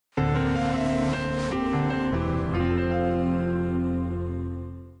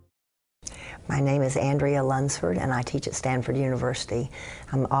My name is Andrea Lunsford, and I teach at Stanford University.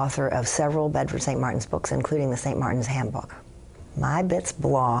 I'm author of several Bedford St. Martin's books, including the St. Martin's Handbook. My Bits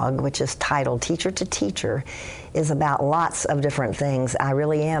blog, which is titled Teacher to Teacher, is about lots of different things. I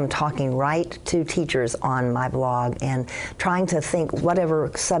really am talking right to teachers on my blog and trying to think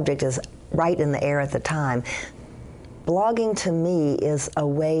whatever subject is right in the air at the time. Blogging to me is a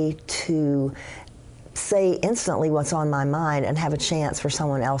way to say instantly what's on my mind and have a chance for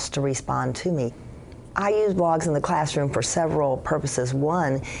someone else to respond to me. I use blogs in the classroom for several purposes.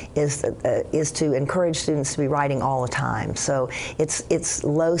 One is to encourage students to be writing all the time. So it's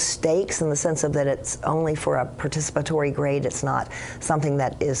low stakes in the sense of that it's only for a participatory grade. It's not something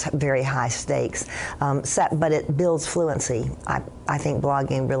that is very high stakes, but it builds fluency. I think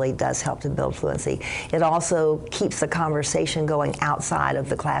blogging really does help to build fluency. It also keeps the conversation going outside of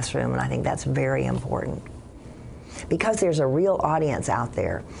the classroom, and I think that's very important. Because there's a real audience out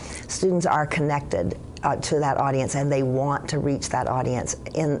there, students are connected to that audience, and they want to reach that audience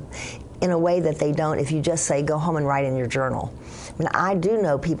in a way that they don't if you just say, go home and write in your journal. I mean, I do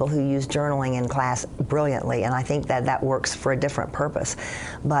know people who use journaling in class brilliantly, and I think that that works for a different purpose.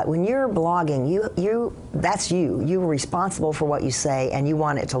 But when you're blogging, that's you. You're responsible for what you say, and you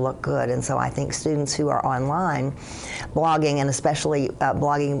want it to look good. And so I think students who are online blogging, and especially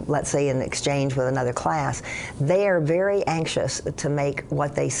blogging, let's say, in exchange with another class, they are very anxious to make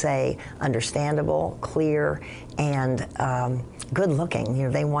what they say understandable, clear, and good looking. You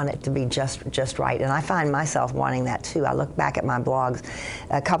know, they want it to be just right. And I find myself wanting that too. I look back at my blogs,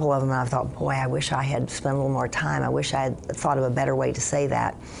 a couple of them, and I thought, boy, I wish I had spent a little more time. I wish I had thought of a better way to say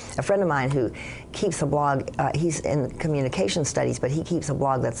that. A friend of mine who keeps a blog, he's in communication studies, but he keeps a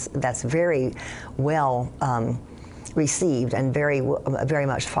blog that's very well received and very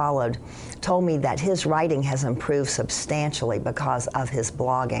much followed, told me that his writing has improved substantially because of his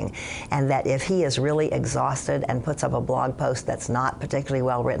blogging, and that if he is really exhausted and puts up a blog post that's not particularly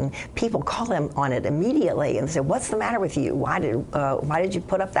well written, people call him on it immediately and say, what's the matter with you? Why did you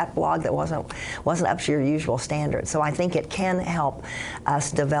put up that blog that wasn't up to your usual standards? So I think it can help us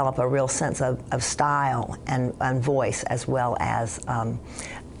develop a real sense of style and voice, as well as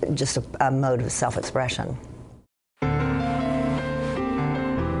just a mode of self-expression.